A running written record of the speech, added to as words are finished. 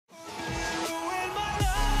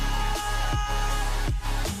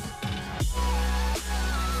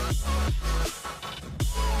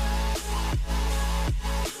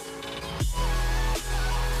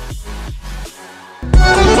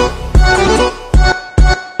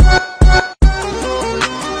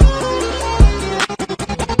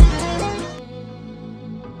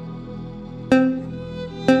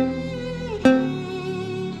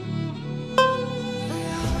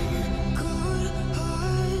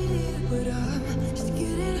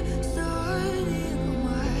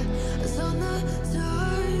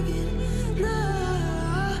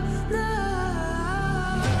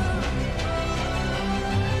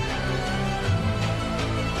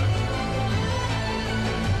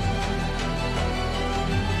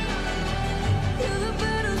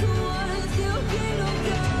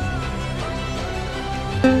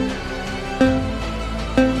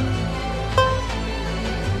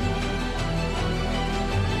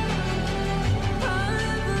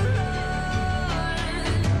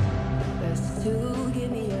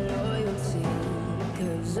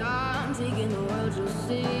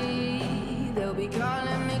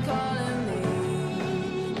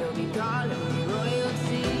calling me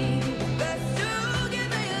royalty. Best to give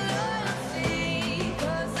me loyalty,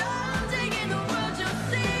 'cause I'm taking the world, you'll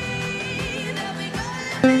see. They'll be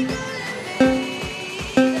calling me,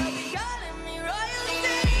 they'll be calling me royalty.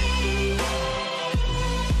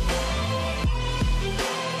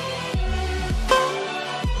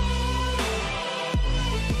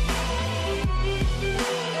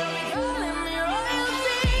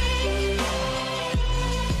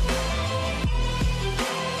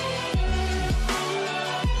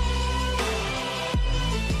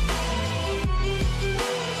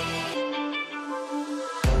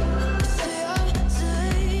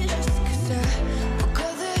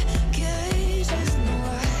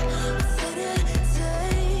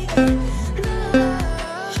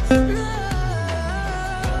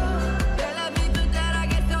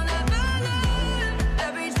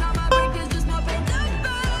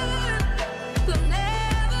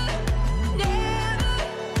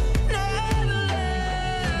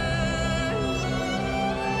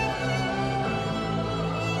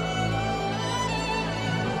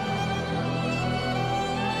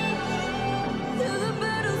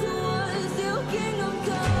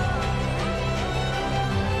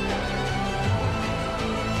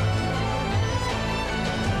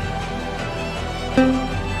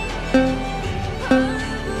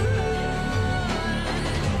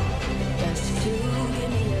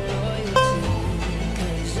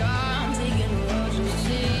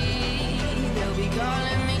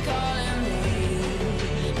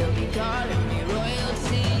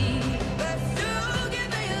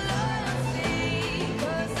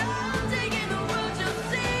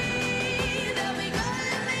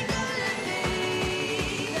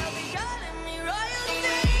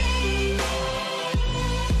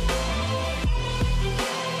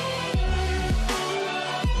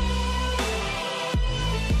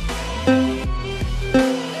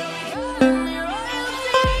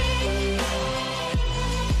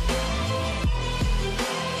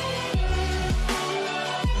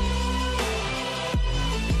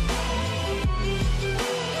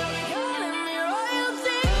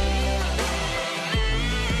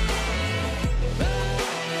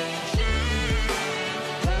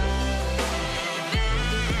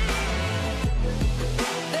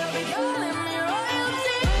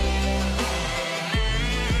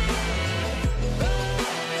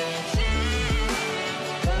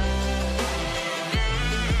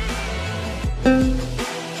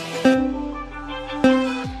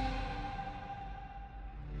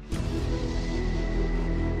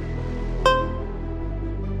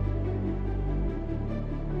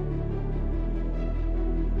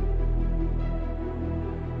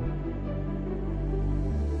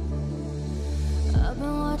 I've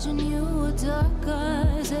been watching you with dark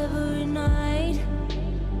eyes every night,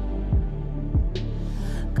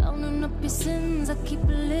 counting up your sins. I keep a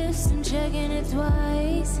list and checking it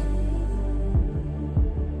twice.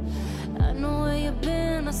 I know where you've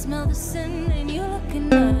been, I smell the sin, and you're looking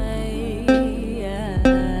nice.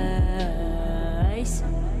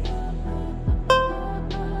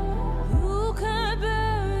 You can't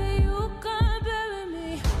bury me.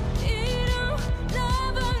 You don't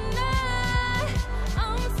love a night.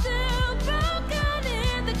 I'm still broken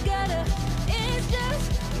in the gutter. It's just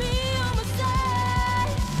me on my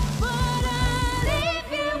side, but I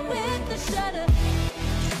leave you with the shudder.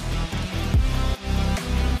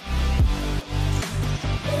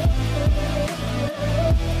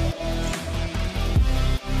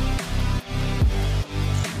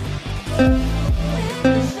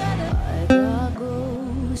 I got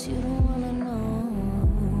ghosts you don't wanna know.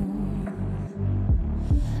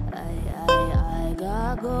 I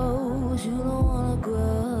got ghosts you don't wanna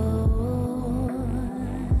grow.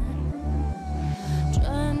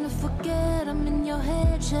 Trying to forget I'm in your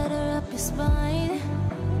head, shatter up your spine.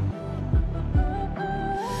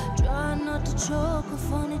 Try not to choke, a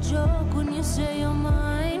funny joke when you say you're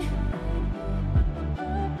mine.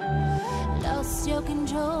 Lost your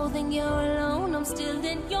control, think you're alone, I'm still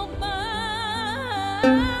in your mind.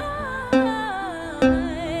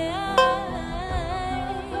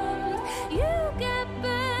 You can't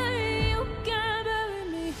bury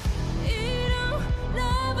me. You don't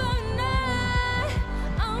love a night.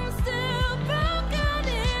 I'm still broken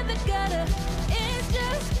in the gutter. It's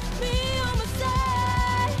just me on my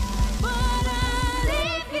side, but I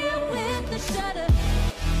leave you with the shudder.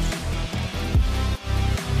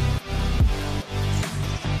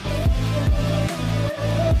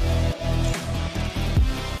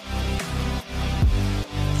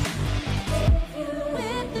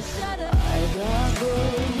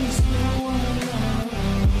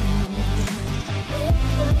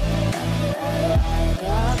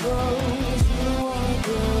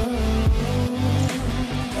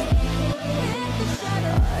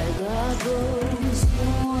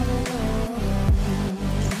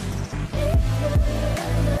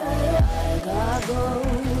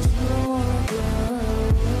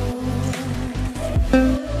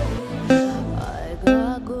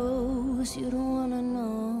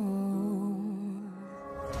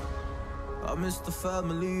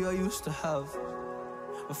 family I used to have.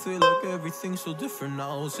 I feel like everything's so different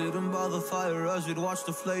now. Sitting by the fire as we'd watch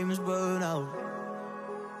the flames burn out.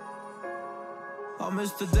 I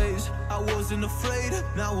miss the days I wasn't afraid.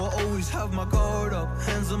 Now I always have my guard up,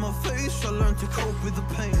 hands on my face. I learned to cope with the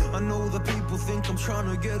pain. I know that people think I'm trying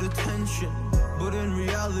to get attention, but in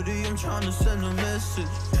reality I'm trying to send a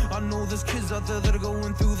message. I know there's kids out there that are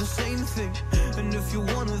going through the same thing, and if you're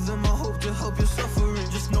one of them, I hope to help your suffering.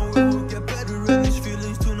 Just know it will get better, and these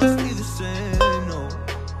feelings do not stay the same. No,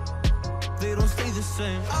 they don't stay the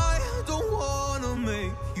same. I don't wanna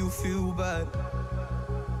make you feel bad,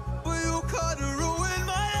 but you kinda ruined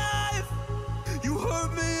my life. You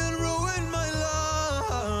hurt me and ruined my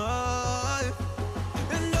life,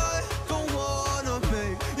 and I don't wanna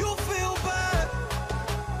make you feel bad,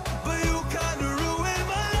 but you kinda ruined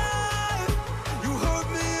my life. You hurt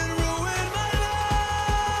me and ruined my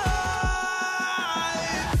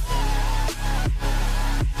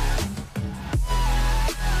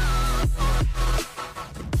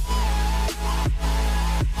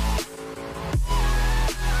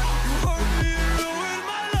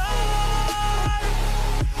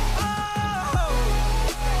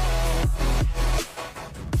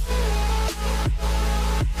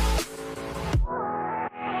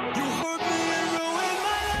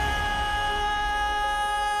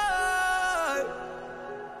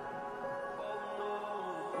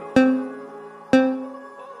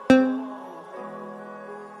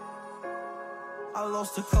I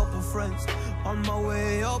lost a couple friends on my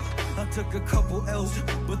way up. I took a couple L's,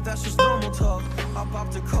 but that's just normal talk. I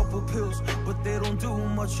popped a couple pills, but they don't do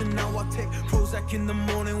much. And now I take Prozac in the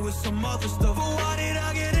morning with some other stuff. But why did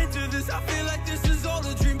I get into this? I feel like this is all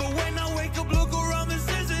a dream, but when I wake up, look around, this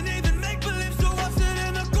isn't even make-believe. So I sit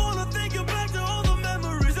in a corner thinking back to all the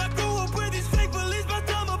memories. I grew up with these fake beliefs, by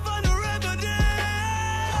the time I find a remedy. I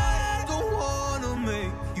don't wanna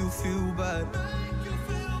make you feel bad,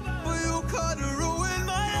 but you kinda ruined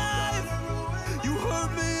my life. You hurt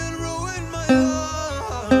me and ruined my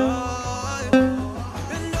life,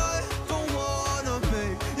 and I don't wanna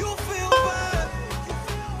make you feel bad,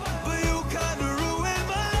 but you kinda ruined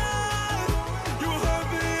my life. You hurt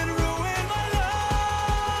me and ruined my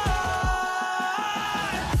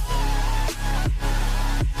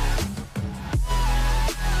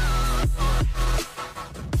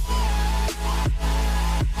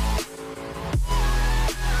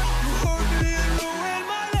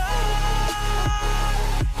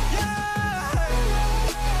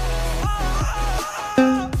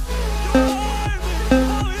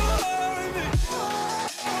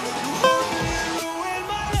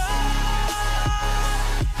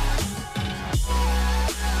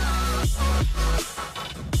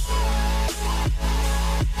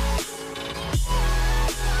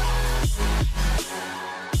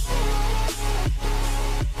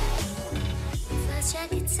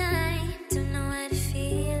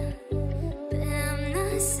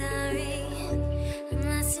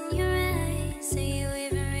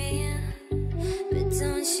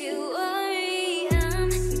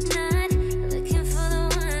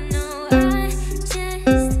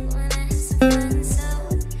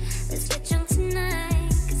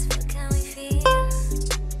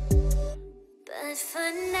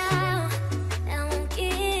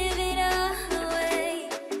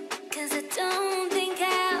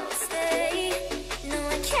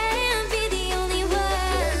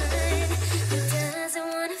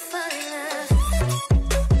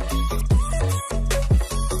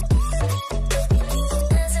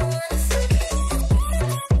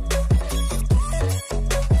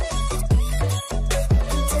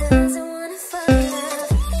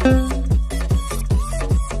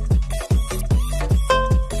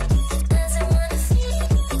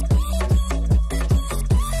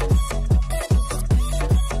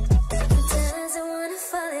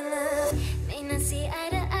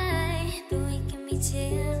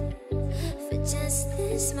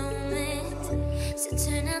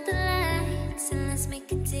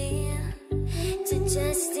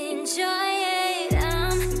just enjoy it.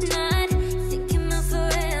 I'm not thinking about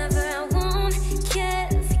forever.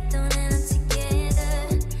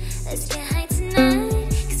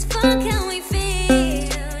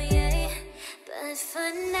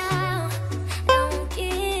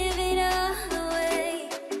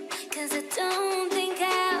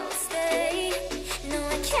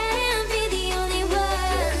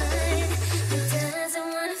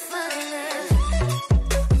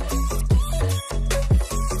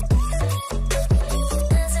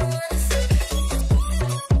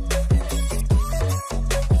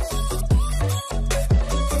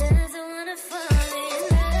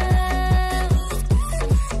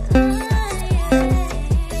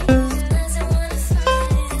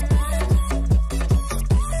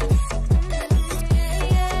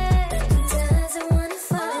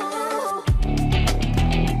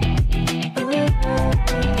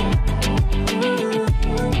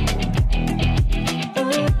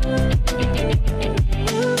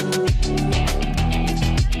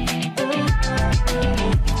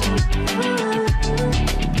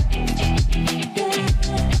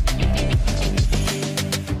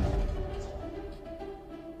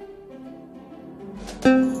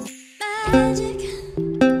 Magic.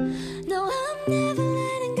 No, I'm never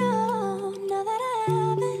letting go. Now that I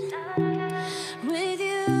have it with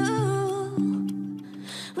you.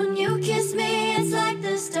 When you kiss me, it's like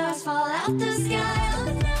the stars fall out the sky. Oh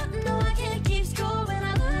no, I can't keep score. When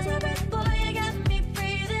I lose my breath, boy, you got me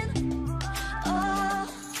breathing. Oh,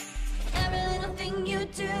 every little thing you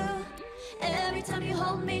do, every time you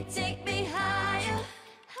hold me, take me